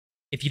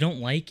If you don't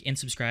like and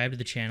subscribe to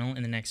the channel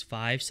in the next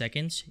 5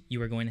 seconds, you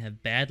are going to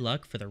have bad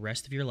luck for the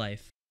rest of your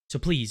life. So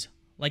please,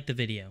 like the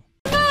video.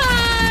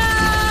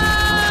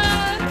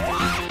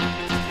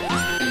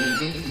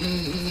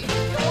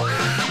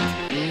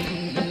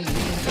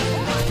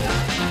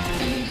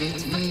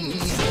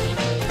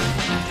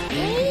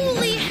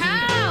 Holy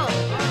hell!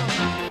 Oh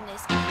my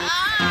goodness.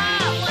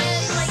 Ah, why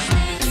is it like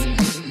this?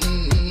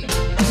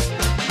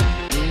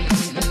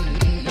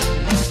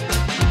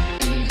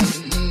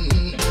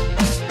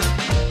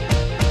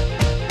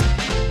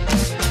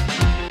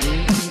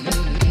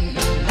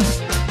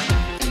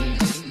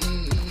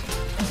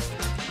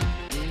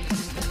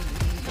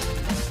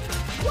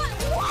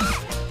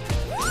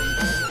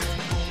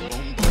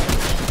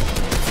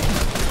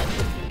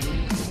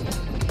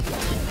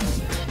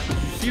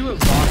 See what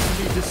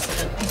Boston just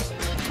said?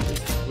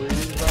 Just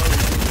tweeted about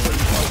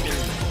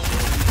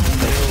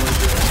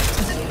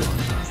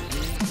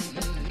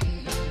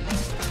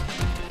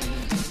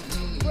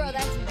Bro,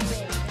 that's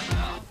big.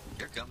 Now,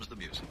 here comes the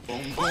music.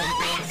 Boom, boom, boom,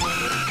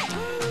 boom.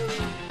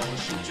 I'll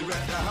shoot you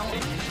right down.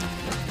 Boom,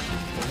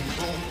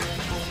 boom,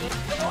 boom,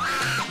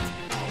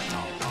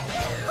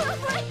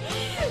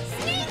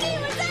 Sneaky,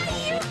 was that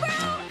you, bro?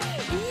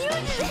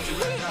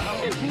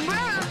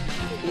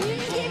 You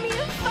just gave me a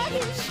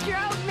fucking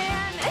stroke,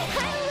 man.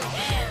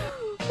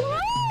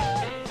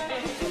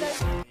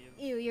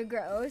 Ew, you're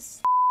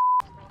gross.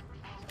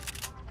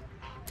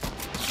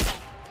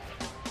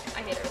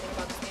 I hate everything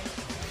about this game.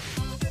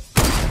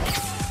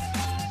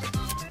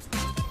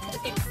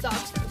 This game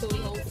sucks for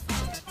booty holes.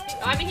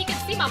 I mean, he can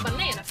see my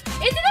banana.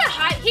 Isn't that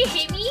high? He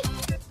hit me.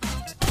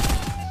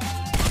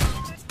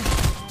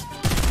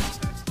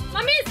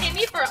 My man's hit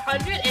me for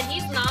 100 and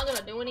he's not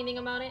gonna do anything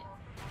about it.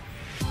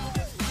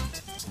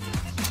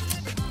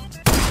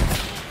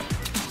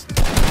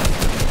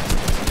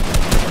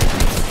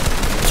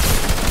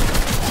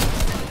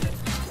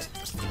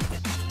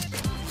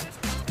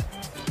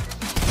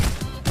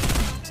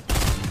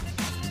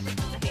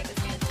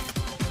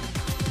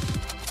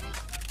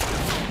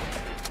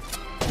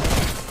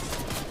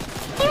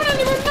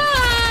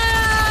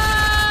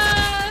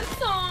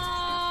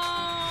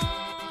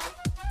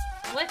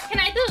 What can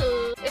I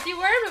do? If you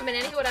were a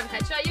banana, he would have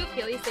headshot you,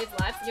 kill you, save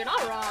lives. You're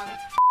not wrong.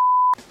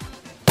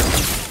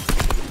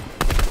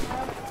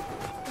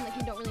 Like,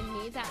 you don't really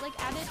need that, like,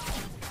 added.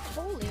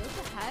 Holy, what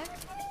the heck?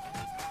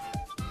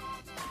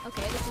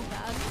 Okay, this is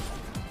bad.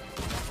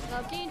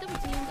 Double team, double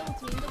team, double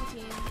team, double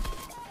team.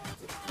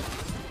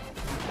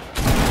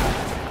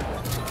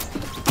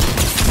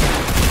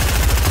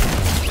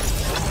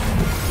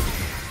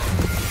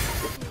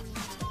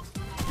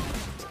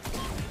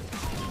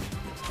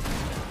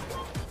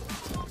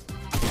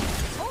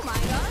 Oh my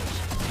gosh.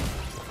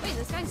 Wait,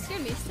 this guy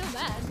scared me so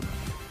bad.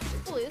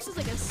 Holy, this is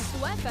like a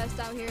sweat fest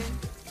out here.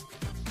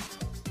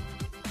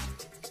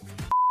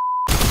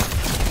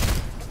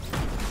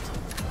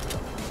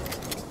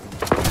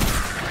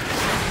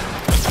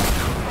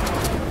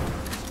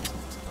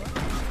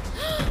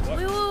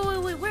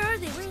 Wait, where are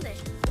they? Where are they?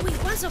 Wait,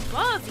 what's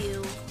above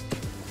you?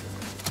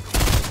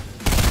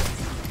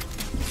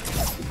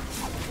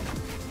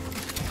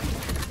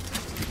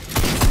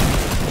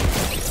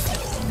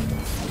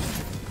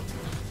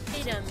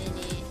 Wait a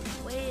minute.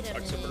 Wait a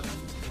minute.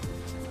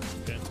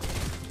 Okay. I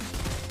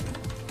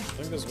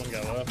think there's one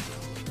guy left.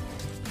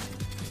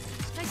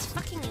 This guy's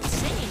fucking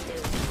insane,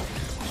 dude.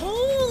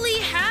 Holy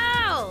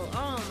hell!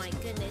 Oh my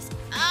goodness.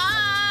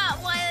 Ah,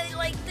 why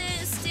like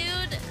this,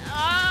 dude?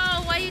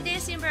 Oh, why you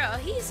dancing, bro?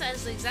 He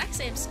has the exact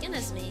same skin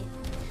as me.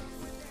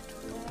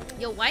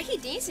 Yo, why he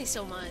dancing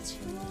so much?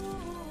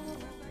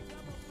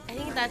 I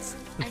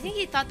think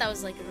he thought that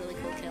was like a really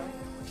cool kill.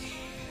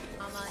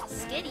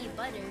 Skitty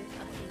butter.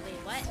 Okay, wait,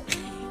 what?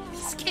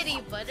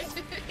 Skitty butter?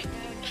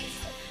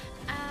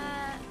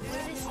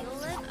 Where does he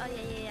live? Oh,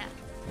 yeah.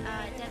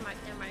 Denmark.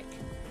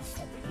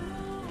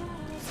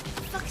 What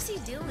the fuck is he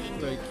doing,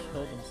 dude? Like,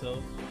 killed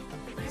himself.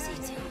 What is he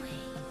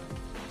doing?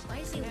 Why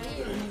is he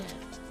weird?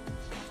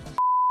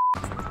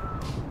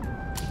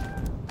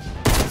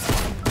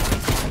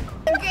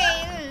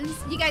 Okay,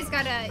 you guys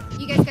got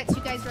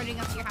 2 guys running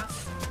up to your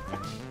house.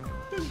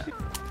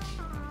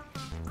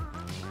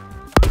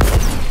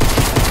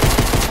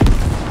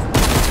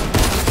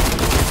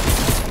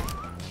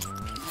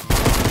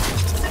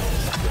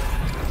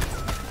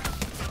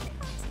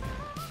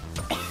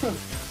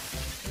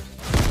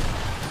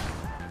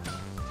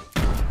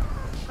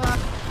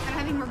 I'm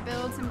having more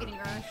builds, I'm getting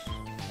rushed.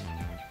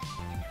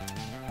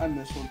 I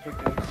missed one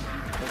pickaxe.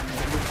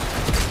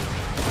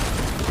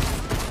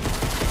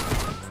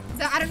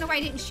 So I don't know why I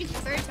didn't shoot the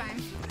 3rd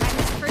time. I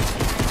missed the first 2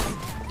 times.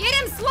 Get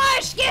him,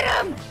 Slush! Get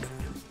him!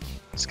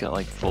 It's got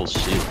like full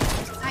shield.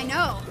 I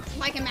know.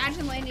 Like,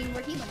 imagine landing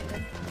where he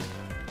landed.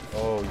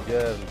 Oh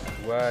yes,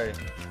 why?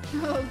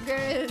 Oh,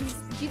 girls.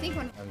 Do you think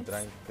one? I'm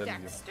trying to tell you.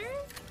 Dexter?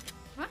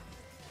 What?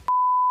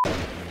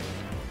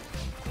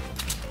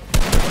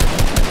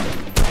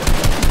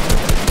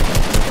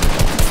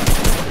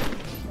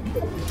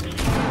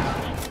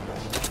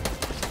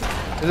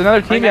 There's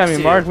another team behind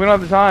me, Mark. We don't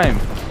have the time.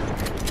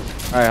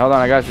 Alright, hold on,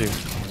 I got you.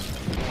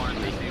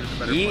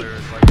 better Yeet.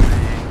 players like me.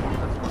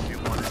 That's what you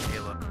want in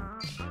Halo.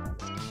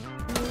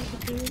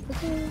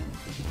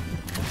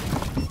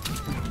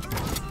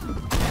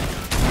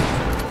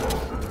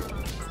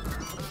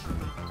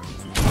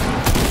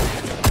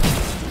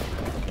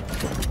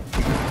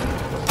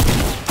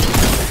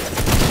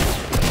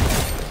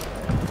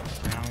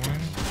 That one.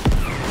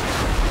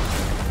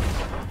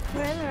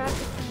 Where are the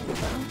rockets coming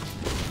from?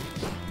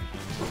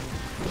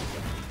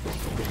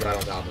 He's right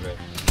on top of it.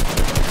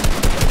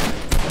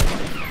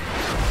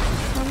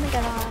 Let me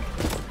get off.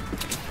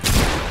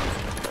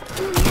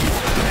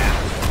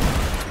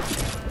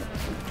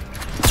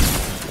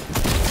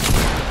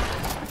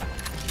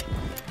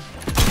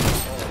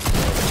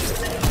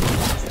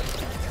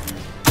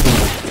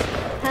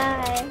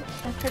 Hi,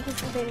 I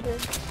participated.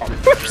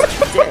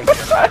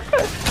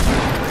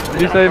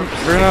 What'd you say,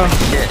 Bruno?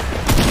 Shit.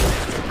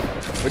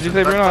 What'd you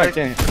say, Bruno? I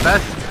can't.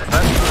 Best way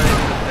to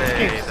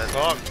say that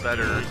song's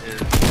better is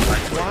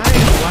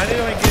Why do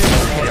I get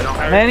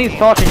Man, he's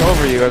talking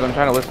over you as I'm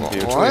trying to listen to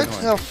you. It's really What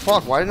annoying. the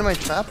fuck? Why didn't my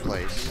trap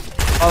place?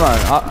 Hold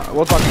on,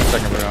 we'll talk in a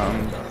second,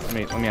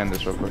 Bruno. Let me end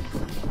this real quick.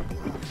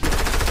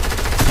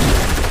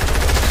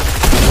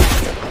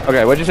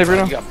 Okay, what'd you say,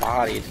 Bruno? You got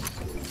bodied.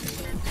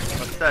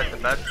 the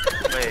best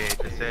way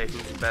to say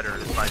who's better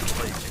is by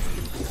placing.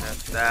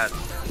 If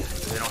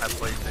they don't have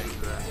placings,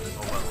 then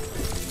oh well.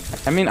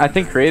 I mean, I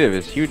think creative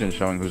is huge in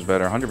showing who's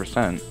better,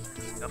 100%.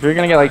 If you're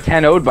gonna get like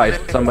 10 0'd by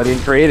somebody in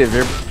creative,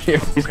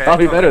 he's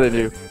probably better than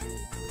you.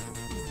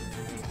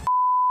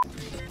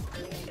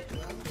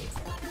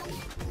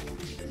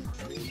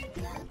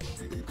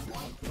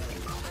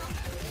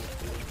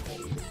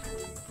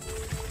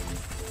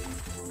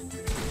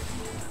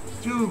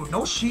 Dude,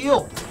 no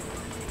shield.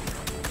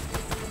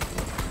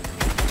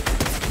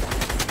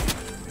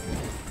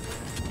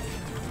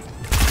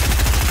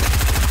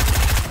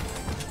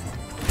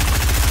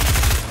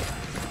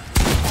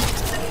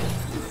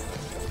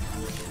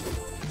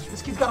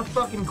 This kid's got a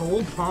fucking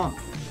gold pump.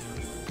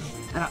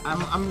 And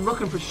I'm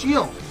looking for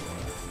shield.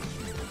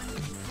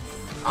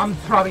 I'm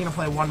probably gonna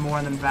play one more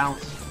and then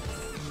bounce.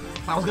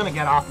 I was gonna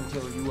get off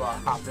until you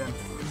hopped in.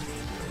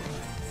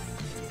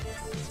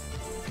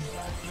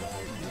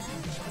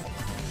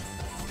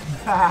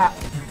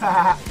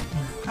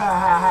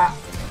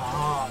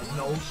 Oh,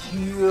 no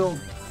shield.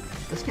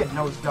 This kid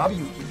knows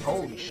W.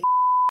 Holy shit.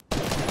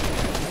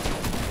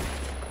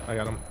 I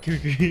got him.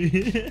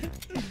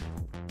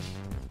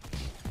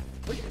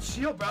 Look at the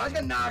shield, bro. I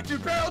got knocked,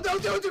 dude. Barrel,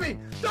 don't do it to me.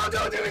 Don't do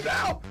it to me,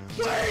 Barrel.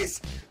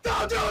 Please.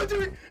 Don't do it to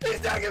me. He's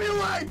taking me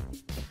away.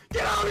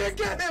 Get out of here.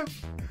 Get him.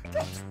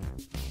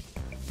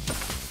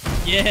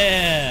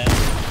 Yeah.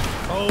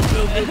 Oh,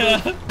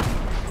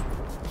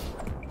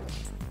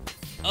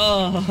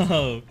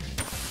 oh.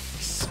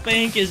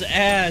 Spank his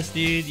ass,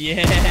 dude.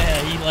 Yeah,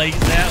 he likes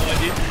that one,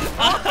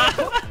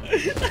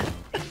 dude.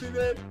 See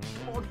that?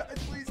 Come on, guys.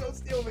 Please don't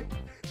steal me.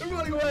 They're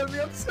running away with me.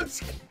 I'm so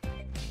scared.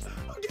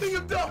 I'm getting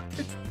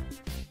abducted.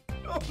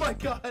 Oh my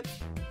god.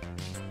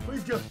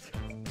 Please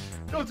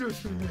don't do it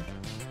to me.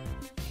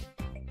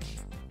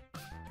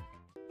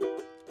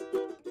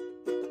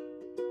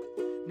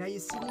 Now you're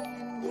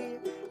sitting here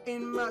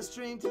in my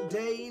stream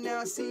today. Now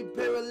I see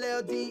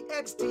parallel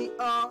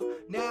DXTR.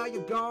 Now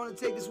you're gonna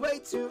take this way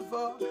too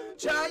far.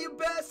 Try your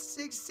best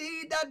to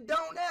succeed. I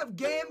don't have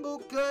gamble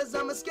cause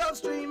I'm a scout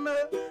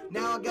streamer.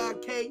 Now I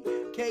got Van,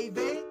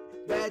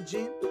 Bad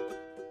Gin.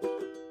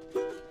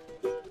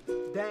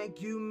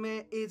 Thank you,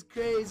 man, it's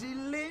crazy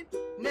lit.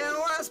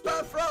 Now I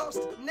spot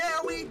Frost.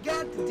 Now we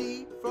got the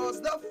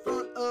defrost the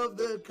front of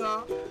the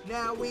car.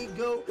 Now we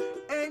go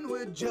and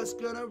we're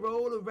just gonna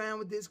roll around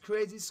with this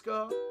crazy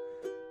scar.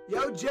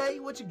 Yo, Jay,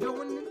 what you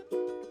doing?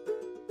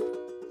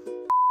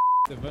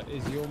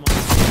 Is your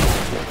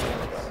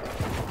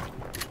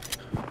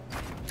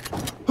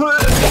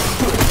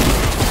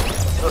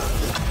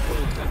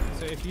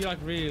So if you like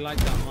really like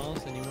that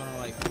mouse and you wanna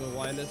like go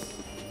wireless,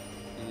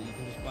 you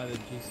can just buy the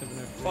G7.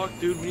 Fuck,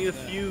 dude, we need a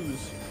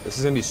fuse. This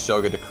is gonna be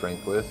so good to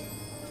crank with.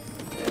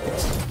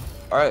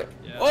 Alright.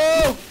 Yeah.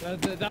 Oh!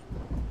 That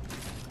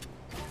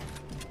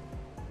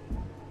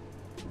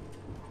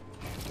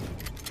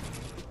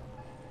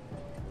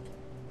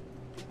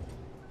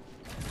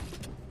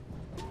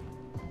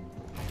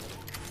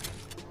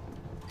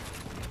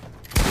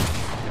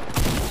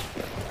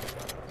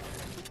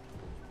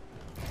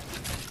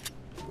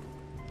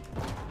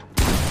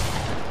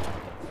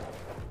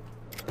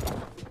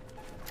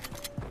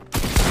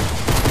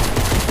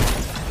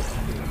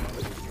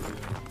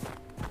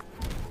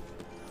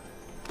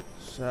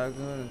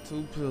shotgun and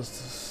 2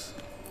 pistols.